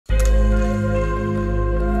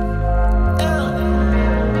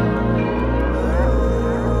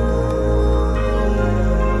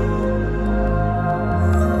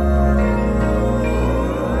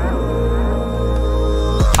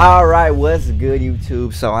Alright, what's good,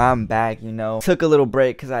 YouTube? So I'm back, you know. Took a little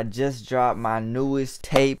break because I just dropped my newest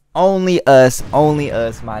tape. Only Us.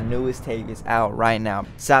 My newest tape is out right now.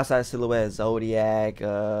 Southside Silhouette, Zodiac,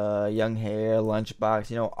 Young Hair, Lunchbox,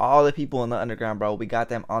 you know, all the people in the underground, bro. We got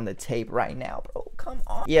them on the tape right now, bro. Come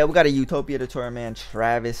on. Yeah, we got a UTOPIA tutorial, man.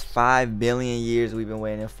 Travis, 5 billion years we've been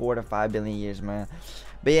waiting. 4 to 5 billion years, man.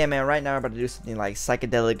 But yeah, man, right now we're about to do something like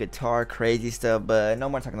psychedelic guitar, crazy stuff. But no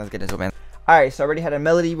more talking, let's get into it, man. Alright, so I already had a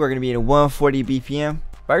melody. We're going to be at 140 BPM.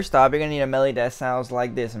 First off, you're going to need a melody that sounds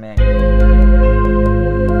like this, man.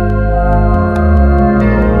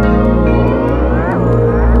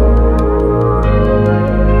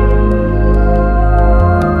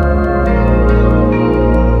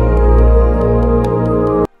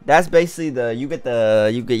 That's basically you get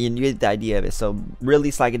the idea of it. So really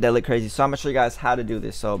psychedelic, crazy. So I'm gonna show you guys how to do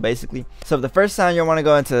this. So basically, the first time you want to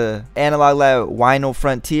go into Analog Lab Vinyl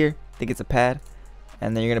Frontier. I think it's a pad,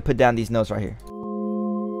 and then you're gonna put down these notes right here.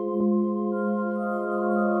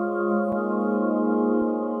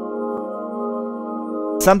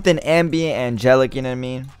 Something ambient, angelic, you know what I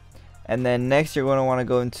mean? And then next you're gonna want to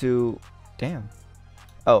go into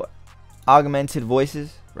augmented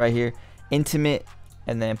voices right here, intimate,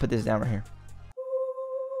 and then put this down right here.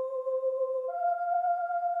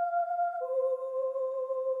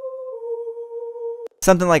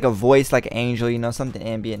 Something like a voice, like an angel, you know, something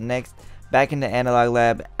ambient. Next, back into Analog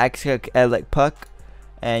Lab, psychedelic puck,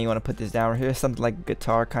 and you want to put this down right here, something like a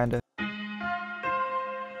guitar, kind of.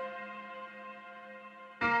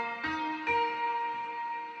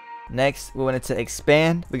 Next, we wanted to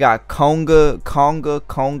expand. We got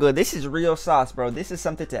conga. This is real sauce, bro. This is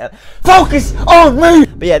something to focus on me.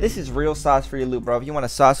 But yeah, this is real sauce for your loop, bro. If you want to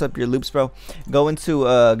sauce up your loops, bro, go into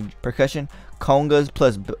percussion. Congas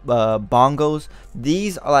plus bongos.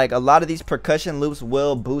 These are like, a lot of these percussion loops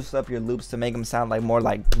will boost up your loops to make them sound like more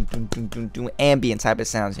like ambient type of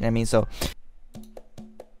sounds, you know what I mean? So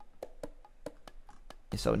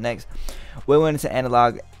next we went into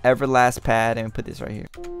analog everlast pad and put this right here.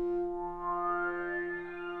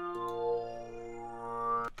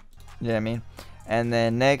 You know what I mean? And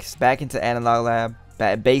then next, back into Analog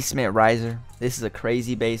Lab, basement riser. This is a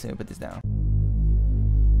crazy bass, and we put this down.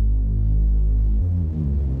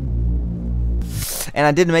 And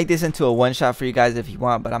I did make this into a one shot for you guys if you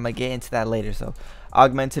want, but I'm gonna get into that later. So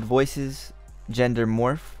augmented voices, gender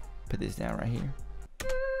morph, put this down right here.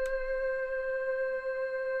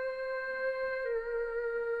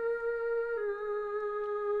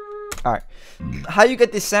 Alright, how you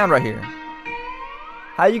get this sound right here?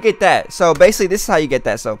 How you get that? So basically this is how you get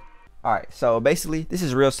that. So alright, so basically this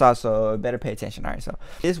is real sauce, so better pay attention. Alright, so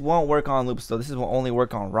this won't work on loops though. This will only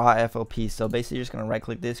work on raw FLP. So basically you're just gonna right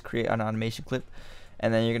click this, create an automation clip,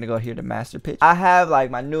 and then you're gonna go here to master pitch. I have like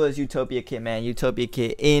my newest UTOPIA kit, man. UTOPIA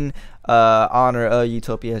kit in honor of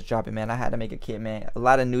UTOPIA's dropping, man. I had to make a kit, man. A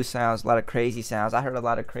lot of new sounds, a lot of crazy sounds. I heard a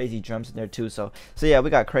lot of crazy drums in there too. So yeah, we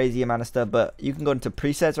got crazy amount of stuff. But you can go into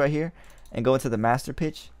presets right here and go into the master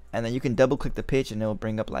pitch, and then you can double click the pitch and it will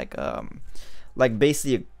bring up like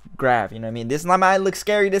basically a graph, you know what I mean? This might look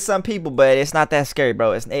scary to some people, but it's not that scary,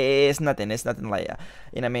 bro. It's nothing like you know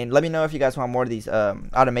what I mean? Let me know if you guys want more of these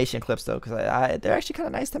automation clips though, because they're actually kind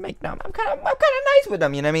of nice to make now. I'm kind of nice with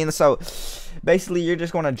them, you know what I mean? So basically you're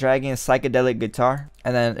just going to drag in psychedelic guitar,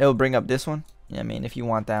 and then it'll bring up this one, you know what I mean, if you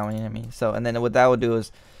want that one, you know what I mean? So, and then what that will do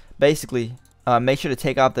is basically make sure to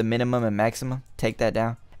take off the minimum and maximum, take that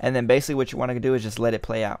down, and then basically what you want to do is just let it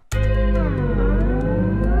play out.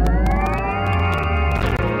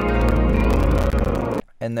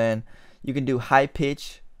 And then you can do high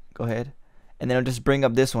pitch, go ahead, and then it'll just bring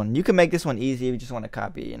up this one. You can make this one easy if you just want to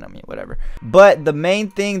copy, you know what I mean, whatever. But the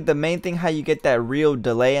main thing how you get that real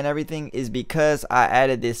delay and everything is because I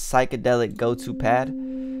added this psychedelic go-to pad.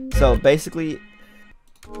 So basically,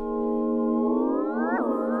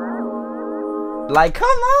 like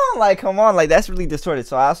come on, like that's really distorted.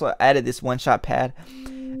 So I also added this one-shot pad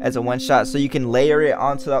as a one-shot, so you can layer it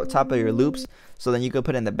onto the top of your loops. So then you could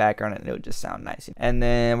put it in the background and it'll just sound nice. And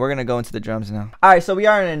then we're gonna go into the drums now. Alright, so we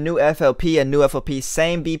are in a new FLP,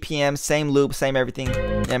 same BPM, same loop, same everything. You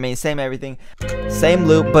know what I mean? Same everything. Same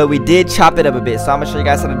loop, but we did chop it up a bit. So I'm gonna show you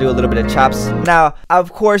guys how to do a little bit of chops. Now,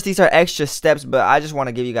 of course, these are extra steps, but I just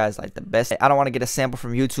wanna give you guys like the best. I don't wanna get a sample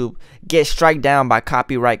from YouTube, get strike down by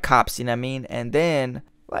copyright cops, you know what I mean? And then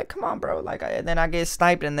like, come on, bro. Like, then I get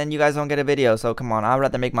sniped and then you guys don't get a video. So come on, I'd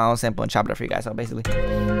rather make my own sample and chop it up for you guys. So basically,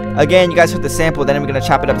 again, you guys heard the sample, then we're gonna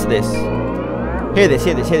chop it up to this. Hear this.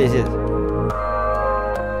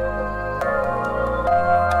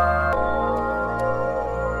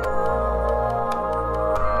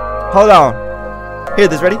 Hold on. Hear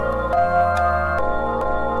this, ready?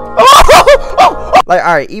 Oh! Like,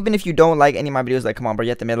 all right, even if you don't like any of my videos, like, come on, bro,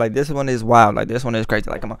 you have to admit, like, this one is wild. Like, this one is crazy.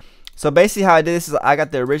 Like, come on. So basically how I did this is I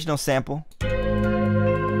got the original sample,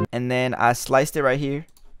 and then I sliced it right here.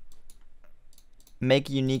 Make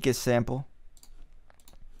uniquest sample.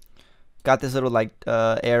 Got this little like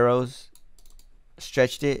arrows.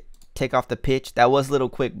 Stretched it. Take off the pitch. That was a little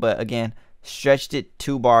quick, but again, stretched it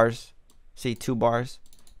 2 bars. See, 2 bars.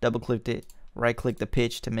 Double clicked it. Right click the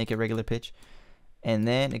pitch to make it regular pitch, and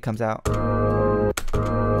then it comes out.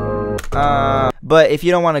 But if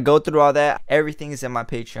you don't want to go through all that, everything is in my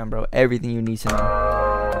Patreon, bro. Everything you need to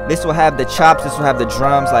know. This will have the chops. This will have the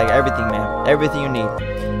drums. Like everything, man. Everything you need.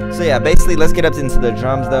 So yeah, basically, let's get up into the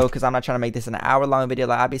drums though, because I'm not trying to make this an hour-long video.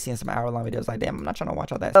 Like I'll be seeing some hour-long videos. Like damn, I'm not trying to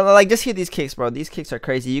watch all that. Like just hear these kicks, bro. These kicks are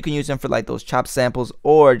crazy. You can use them for like those chop samples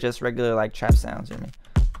or just regular like trap sounds. You know what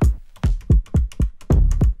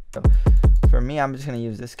I mean? So, for me, I'm just gonna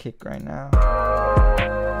use this kick right now.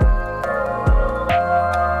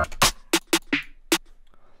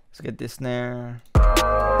 Let's get this snare.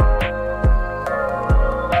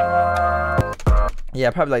 Yeah,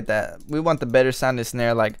 probably like that. We want the better sounding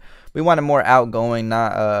snare. Like we want it more outgoing,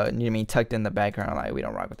 not you know what I mean, tucked in the background. Like we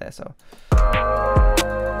don't rock with that. So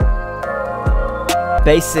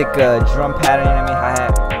basic drum pattern, you know what I mean,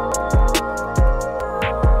 hi-hat.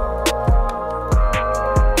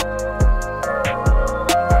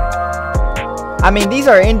 I mean, these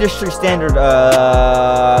are industry standard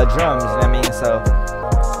drums, you know what I mean? So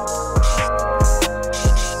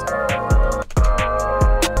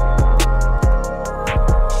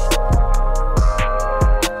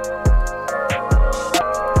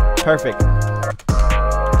perfect.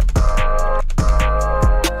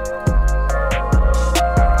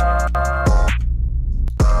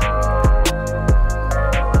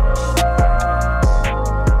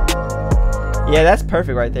 Yeah, that's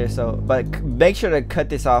perfect right there. So, but make sure to cut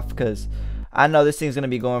this off because I know this thing's gonna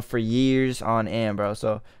be going for years on end, bro.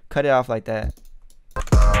 So cut it off like that.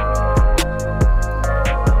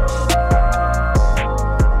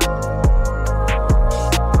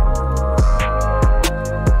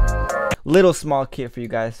 Little small kit for you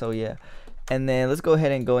guys. So yeah, and then let's go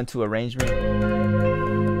ahead and go into arrangement.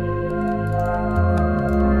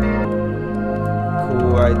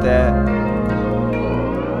 Cool, right there.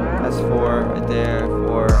 That's 4 right there,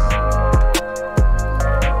 4.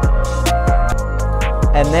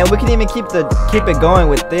 And then we can even keep it going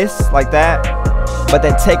with this like that, but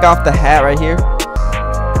then take off the hat right here.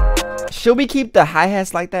 Should we keep the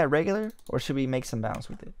hi-hats like that regular, or should we make some bounce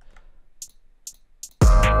with it?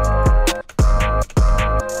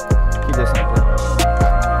 Keep this like that.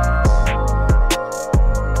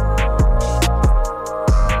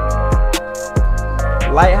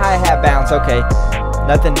 Light hi-hat bounce, okay.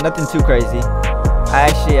 Nothing too crazy. I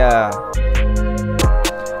actually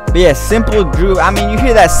but yeah, simple groove. I mean, you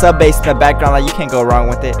hear that sub bass in the background, like you can't go wrong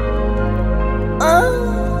with it.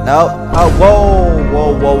 No. Oh,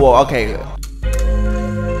 whoa. Okay.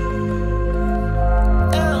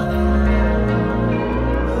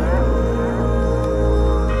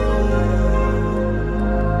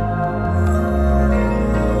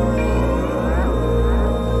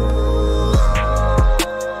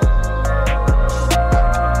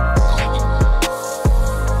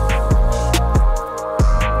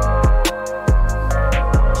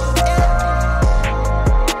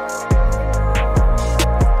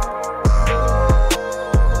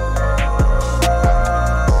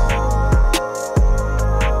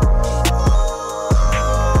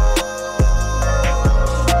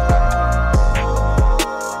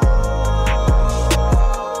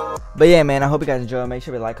 But yeah, man, I hope you guys enjoy. Make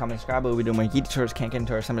sure to like, comment, subscribe. We'll be doing more YouTube tours, can't get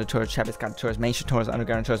tours, some of the tours, Travis Scott tours, mainstream tours,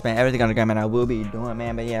 underground tours, man. Everything underground, man, I will be doing,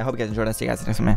 man. But yeah, I hope you guys enjoyed. I'll see you guys next time, man.